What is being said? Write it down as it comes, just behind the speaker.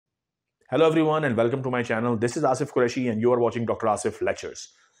Hello everyone and welcome to my channel. This is Asif Qureshi and you are watching Dr. Asif Lectures.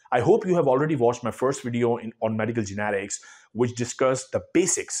 I hope you have already watched my first video on medical genetics, which discussed the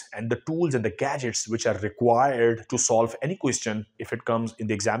basics and the tools and the gadgets which are required to solve any question if it comes in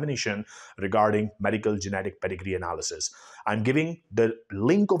the examination regarding medical genetic pedigree analysis. I'm giving the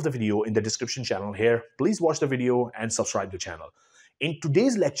link of the video in the description channel here. Please watch the video and subscribe to the channel. In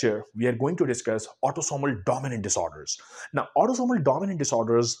today's lecture, we are going to discuss autosomal dominant disorders. Now, autosomal dominant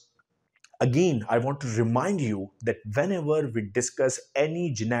disorders, again, I want to remind you that whenever we discuss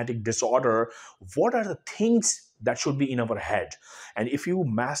any genetic disorder, what are the things that should be in our head? And if you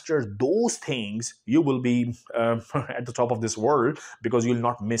master those things, you will be at the top of this world because you'll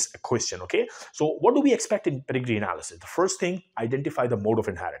not miss a question, okay? So what do we expect in pedigree analysis? The first thing, identify the mode of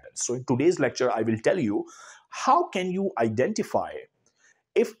inheritance. So in today's lecture, I will tell you how can you identify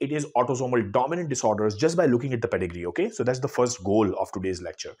if it is autosomal dominant disorders just by looking at the pedigree, okay? So that's the first goal of today's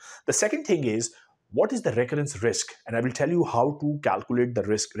lecture. The second thing is, what is the recurrence risk? And I will tell you how to calculate the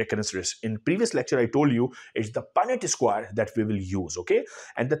recurrence risk. In previous lecture, I told you it's the Punnett square that we will use, okay?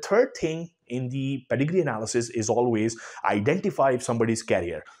 And the third thing in the pedigree analysis is always identify if somebody's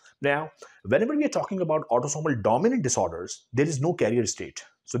carrier. Now, whenever we are talking about autosomal dominant disorders, there is no carrier state.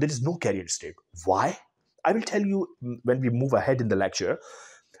 So there is no carrier state. Why? I will tell you when we move ahead in the lecture.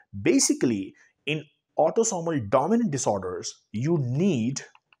 Basically, in autosomal dominant disorders, you need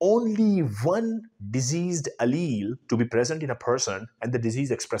only one diseased allele to be present in a person and the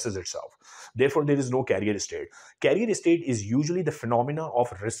disease expresses itself. Therefore, there is no carrier state. Carrier state is usually the phenomena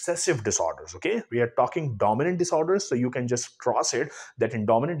of recessive disorders, okay? We are talking dominant disorders, so you can just cross it that in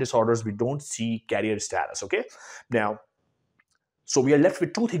dominant disorders, we don't see carrier status, okay? Now, so we are left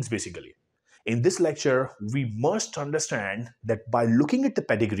with two things basically. In this lecture, we must understand that by looking at the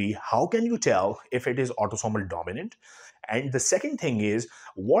pedigree, how can you tell if it is autosomal dominant? And the second thing is,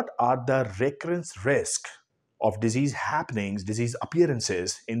 what are the recurrence risk of disease happenings, disease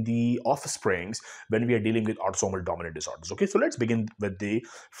appearances in the offsprings when we are dealing with autosomal dominant disorders? Okay, so let's begin with the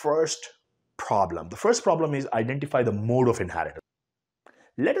first problem. The first problem is identify the mode of inheritance.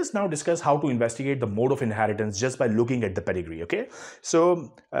 Let us now discuss how to investigate the mode of inheritance just by looking at the pedigree, okay?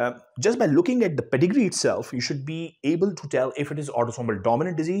 So just by looking at the pedigree itself, you should be able to tell if it is autosomal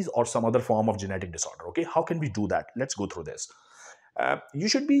dominant disease or some other form of genetic disorder, okay? How can we do that? Let's go through this. You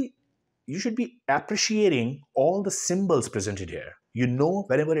should be appreciating all the symbols presented here. You know,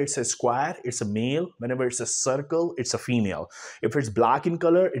 whenever it's a square, it's a male. Whenever it's a circle, it's a female. If it's black in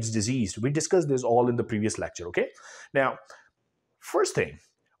color, it's diseased. We discussed this all in the previous lecture, okay? Now, first thing,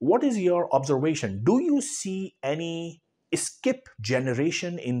 what is your observation? Do you see any skip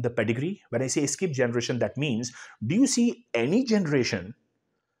generation in the pedigree? When I say skip generation, that means, do you see any generation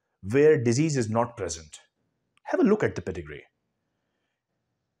where disease is not present? Have a look at the pedigree.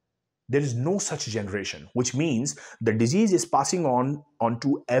 There is no such generation, which means the disease is passing on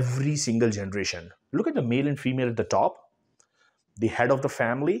to every single generation. Look at the male and female at the top. The head of the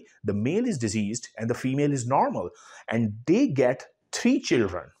family, the male is diseased and the female is normal. And they get 3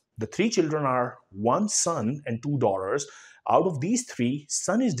 children. The 3 children are 1 son and 2 daughters. Out of these 3,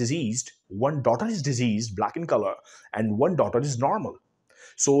 son is diseased, 1 daughter is diseased, black in color, and 1 daughter is normal.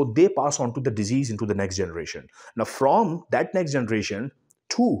 So they pass on to the disease into the next generation. Now from that next generation,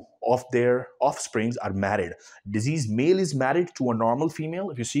 2 of their offsprings are married. Diseased male is married to a normal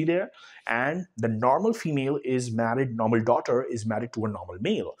female, if you see there, and the normal female is married, normal daughter is married to a normal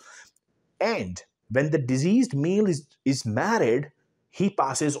male. And when the diseased male is married, he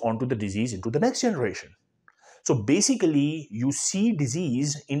passes on to the disease into the next generation. So basically, you see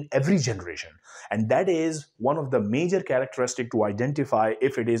disease in every generation. And that is one of the major characteristics to identify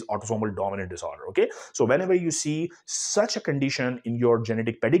if it is autosomal dominant disorder, okay? So whenever you see such a condition in your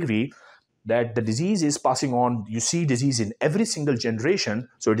genetic pedigree, that the disease is passing on, you see disease in every single generation,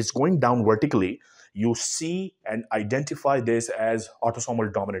 so it is going down vertically, you see and identify this as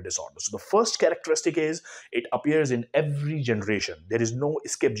autosomal dominant disorder. So the first characteristic is it appears in every generation. There is no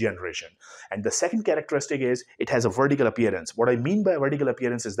skip generation. And the second characteristic is it has a vertical appearance. What I mean by vertical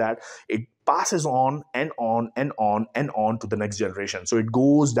appearance is that it passes on and on and on and on to the next generation. So it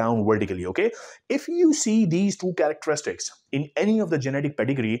goes down vertically, okay? If you see these two characteristics in any of the genetic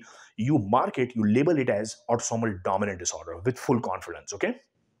pedigree, you mark it, you label it as autosomal dominant disorder with full confidence, okay?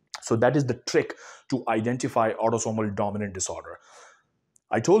 So that is the trick to identify autosomal dominant disorder.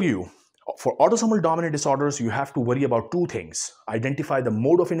 I told you, for autosomal dominant disorders, you have to worry about 2 things. Identify the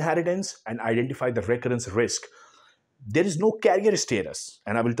mode of inheritance and identify the recurrence risk. There is no carrier status,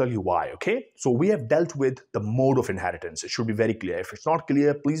 and I will tell you why, okay? So we have dealt with the mode of inheritance. It should be very clear. If it's not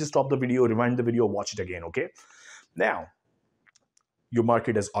clear, please stop the video, rewind the video, watch it again, okay? Now, you mark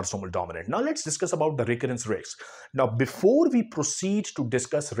it as autosomal dominant. Now let's discuss about the recurrence risk. Now before we proceed to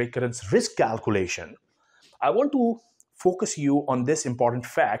discuss recurrence risk calculation, I want to focus you on this important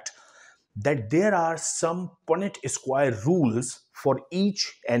fact that there are some Punnett square rules for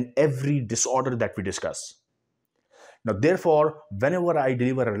each and every disorder that we discuss. Now, therefore, whenever I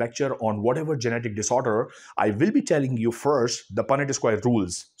deliver a lecture on whatever genetic disorder, I will be telling you first the Punnett square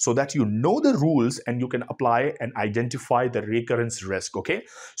rules so that you know the rules and you can apply and identify the recurrence risk, okay?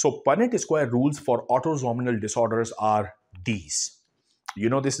 So, Punnett square rules for autosomal disorders are these. You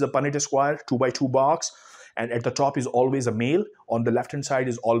know, this is a Punnett square 2x2 box, and at the top is always a male. On the left hand side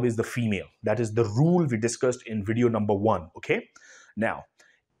is always the female. That is the rule we discussed in video number 1, okay? Now,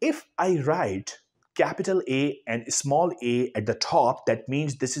 if I write capital A and small a at the top, that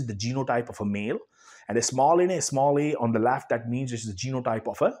means this is the genotype of a male, and a small a on the left, that means this is the genotype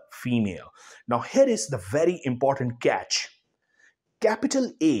of a female. Now here is the very important catch.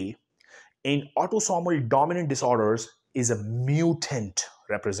 Capital A in autosomal dominant disorders is a mutant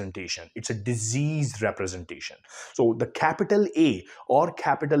representation. It's a disease representation. So the capital A or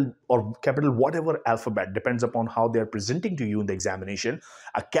capital whatever alphabet, depends upon how they're presenting to you in the examination.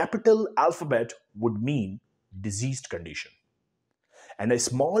 A capital alphabet would mean diseased condition, and a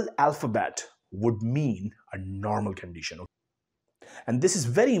small alphabet would mean a normal condition. And this is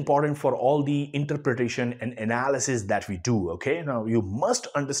very important for all the interpretation and analysis that we do, okay? Now, you must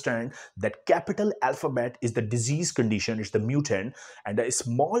understand that capital alphabet is the disease condition, it's the mutant, and the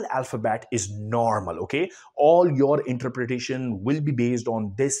small alphabet is normal, okay? All your interpretation will be based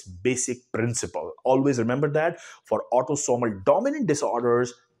on this basic principle. Always remember that for autosomal dominant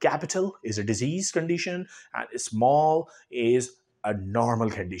disorders, capital is a disease condition and small is a normal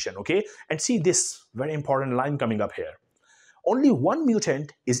condition, okay? And see this very important line coming up here. Only one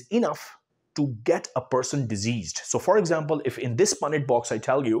mutant is enough to get a person diseased. So for example, if in this Punnett box I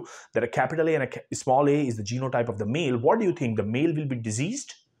tell you that a capital A and a small a is the genotype of the male, what do you think? The male will be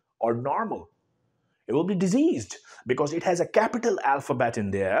diseased or normal? It will be diseased because it has a capital alphabet in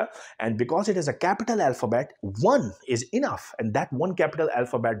there, and because it has a capital alphabet, one is enough, and that one capital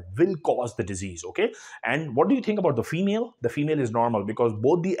alphabet will cause the disease, okay? And what do you think about the female? The female is normal because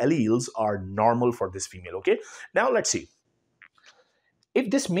both the alleles are normal for this female, okay? Now let's see. If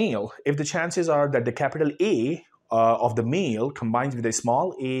this male, if the chances are that the capital A of the male combines with a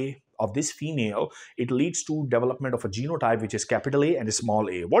small a of this female, it leads to development of a genotype which is capital A and a small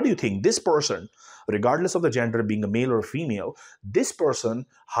a. What do you think? This person, regardless of the gender, being a male or a female, this person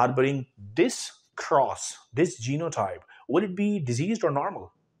harboring this cross, this genotype, will it be diseased or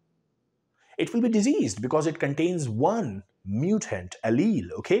normal? It will be diseased because it contains one mutant allele,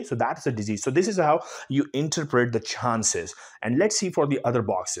 okay? So that is a disease. So this is how you interpret the chances. And let's see for the other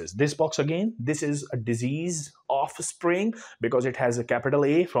boxes. This box again, this is a disease offspring because it has a capital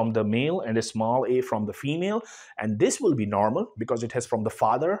A from the male and a small a from the female. And this will be normal because it has from the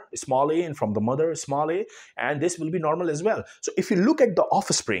father small a and from the mother small a, and this will be normal as well. So if you look at the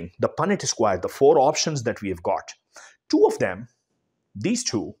offspring, the Punnett square, the 4 options that we have got, 2 of them, these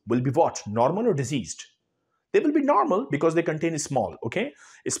 2 will be what? Normal or diseased? They will be normal because they contain small, okay?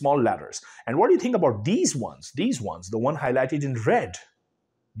 Small letters. And what do you think about these ones? These ones, the one highlighted in red,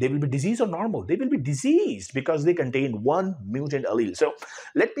 they will be diseased or normal? They will be diseased because they contain one mutant allele. So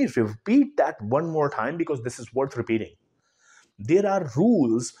let me repeat that one more time because this is worth repeating. There are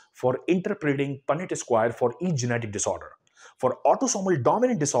rules for interpreting Punnett square for each genetic disorder. For autosomal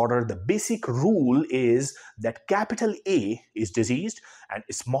dominant disorder, the basic rule is that capital A is diseased and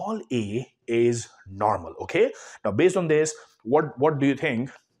small a is normal, okay? Now, based on this, what do you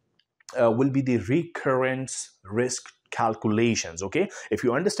think will be the recurrence risk calculations, okay? If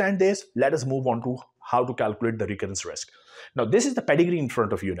you understand this, let us move on to how to calculate the recurrence risk. Now, this is the pedigree in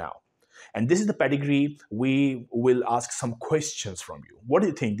front of you now. And this is the pedigree. We will ask some questions from you. What do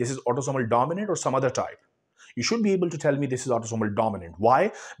you think? This is autosomal dominant or some other type? You should be able to tell me this is autosomal dominant.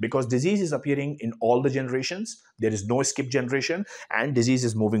 Why? Because disease is appearing in all the generations. There is no skip generation, and disease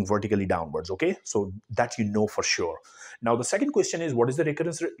is moving vertically downwards, okay? So that you know for sure. Now, the second question is, what is the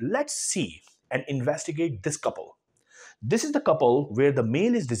recurrence rate? Let's see and investigate this couple. This is the couple where the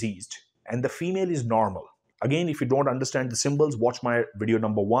male is diseased and the female is normal. Again, if you don't understand the symbols, watch my video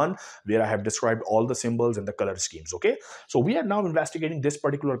number 1 where I have described all the symbols and the color schemes, okay? So we are now investigating this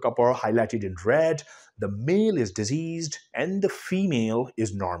particular couple highlighted in red. The male is diseased and the female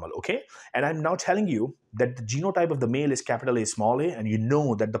is normal, okay? And I'm now telling you that the genotype of the male is capital A, small a, and you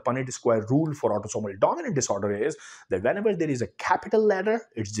know that the Punnett square rule for autosomal dominant disorder is that whenever there is a capital letter,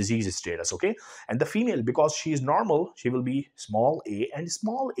 it's disease status, okay? And the female, because she is normal, she will be small a and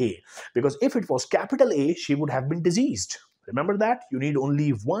small a. Because if it was capital A, she would have been diseased. Remember that? You need only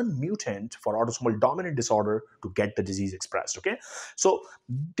one mutant for autosomal dominant disorder to get the disease expressed, okay? So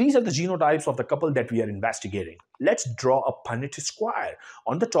these are the genotypes of the couple that we are investigating. Let's draw a Punnett square.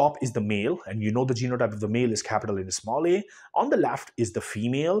 On the top is the male, and you know the genotype of the male is capital and small a. On the left is the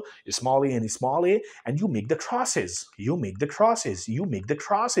female, small a and small a, and you make the crosses. You make the crosses. You make the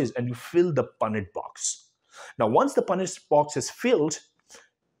crosses, and you fill the Punnett box. Now, once the Punnett box is filled,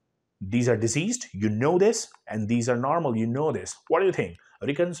 these are diseased, you know this, and these are normal, you know this. What do you think? A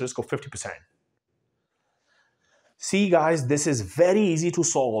recurrence risk of 50%. See guys, this is very easy to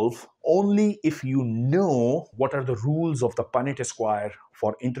solve only if you know what are the rules of the Punnett square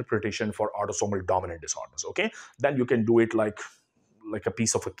for interpretation for autosomal dominant disorders, okay? Then you can do it like a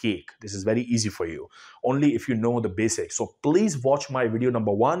piece of a cake. This is very easy for you, only if you know the basics. So please watch my video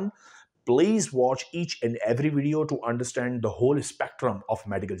number 1. Please watch each and every video to understand the whole spectrum of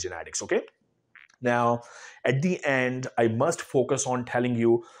medical genetics, okay? Now, at the end, I must focus on telling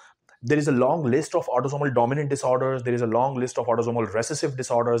you there is a long list of autosomal dominant disorders, there is a long list of autosomal recessive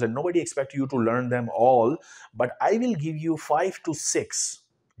disorders, and nobody expects you to learn them all, but I will give you 5 to 6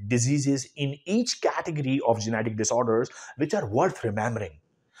 diseases in each category of genetic disorders which are worth remembering.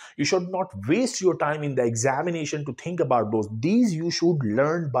 You should not waste your time in the examination to think about those. These you should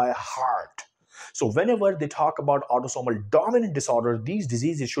learn by heart. So whenever they talk about autosomal dominant disorder, these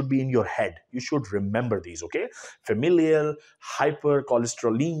diseases should be in your head. You should remember these, okay? Familial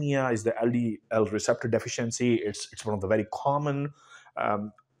hypercholesterolemia is the LDL receptor deficiency. It's one of the very common,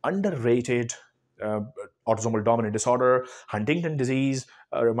 underrated autosomal dominant disorder. Huntington disease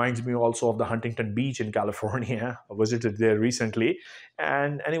reminds me also of the Huntington Beach in California. I visited there recently.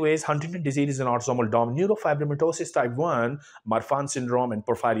 And anyways, Huntington disease is an autosomal dominant. Neurofibromatosis type 1, Marfan syndrome, and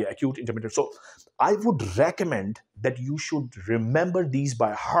porphyria, acute intermittent. So I would recommend that you should remember these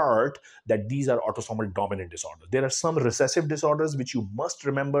by heart, that these are autosomal dominant disorders. There are some recessive disorders which you must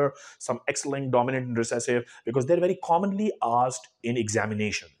remember, some X-linked dominant and recessive, because they're very commonly asked in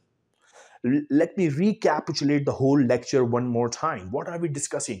examination. Let me recapitulate the whole lecture one more time. What are we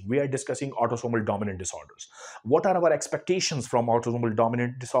discussing? We are discussing autosomal dominant disorders. What are our expectations from autosomal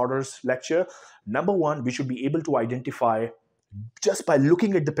dominant disorders lecture? Number 1, we should be able to identify just by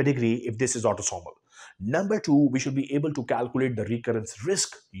looking at the pedigree if this is autosomal. Number 2, we should be able to calculate the recurrence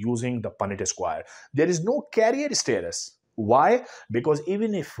risk using the Punnett square. There is no carrier status. Why? Because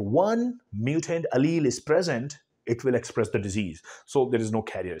even if one mutant allele is present, it will express the disease. So there is no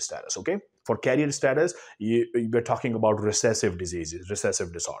carrier status, okay? For carrier status, we're talking about recessive diseases,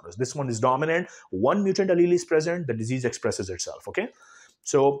 recessive disorders. This one is dominant. One mutant allele is present, the disease expresses itself, okay?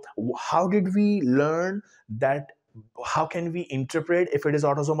 So how did we learn that? How can we interpret if it is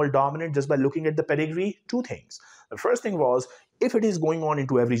autosomal dominant just by looking at the pedigree? 2 things. The first thing was, if it is going on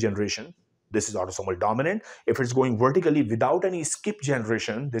into every generation, this is autosomal dominant. If it's going vertically without any skip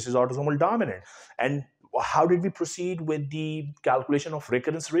generation, this is autosomal dominant. And how did we proceed with the calculation of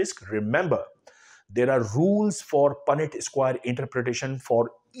recurrence risk? Remember, there are rules for Punnett square interpretation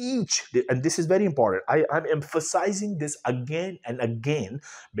for each, and this is very important. I'm emphasizing this again and again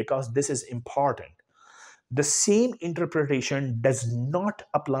because this is important. The same interpretation does not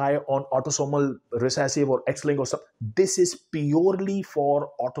apply on autosomal recessive or X-linked or something. This is purely for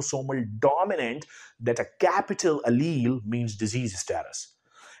autosomal dominant, that a capital allele means disease status.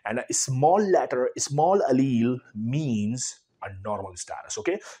 And a small letter, a small allele means a normal status,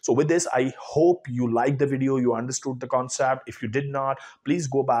 okay? So with this, I hope you liked the video, you understood the concept. If you did not, please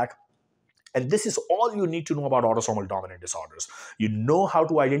go back. And this is all you need to know about autosomal dominant disorders. You know how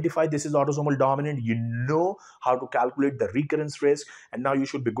to identify this is autosomal dominant. You know how to calculate the recurrence risk. And now you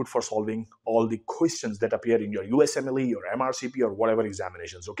should be good for solving all the questions that appear in your USMLE, your MRCP, or whatever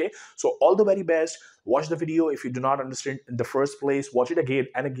examinations, okay? So all the very best. Watch the video. If you do not understand in the first place, watch it again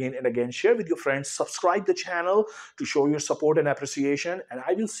and again and again. Share with your friends. Subscribe the channel to show your support and appreciation. And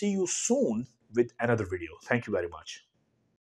I will see you soon with another video. Thank you very much.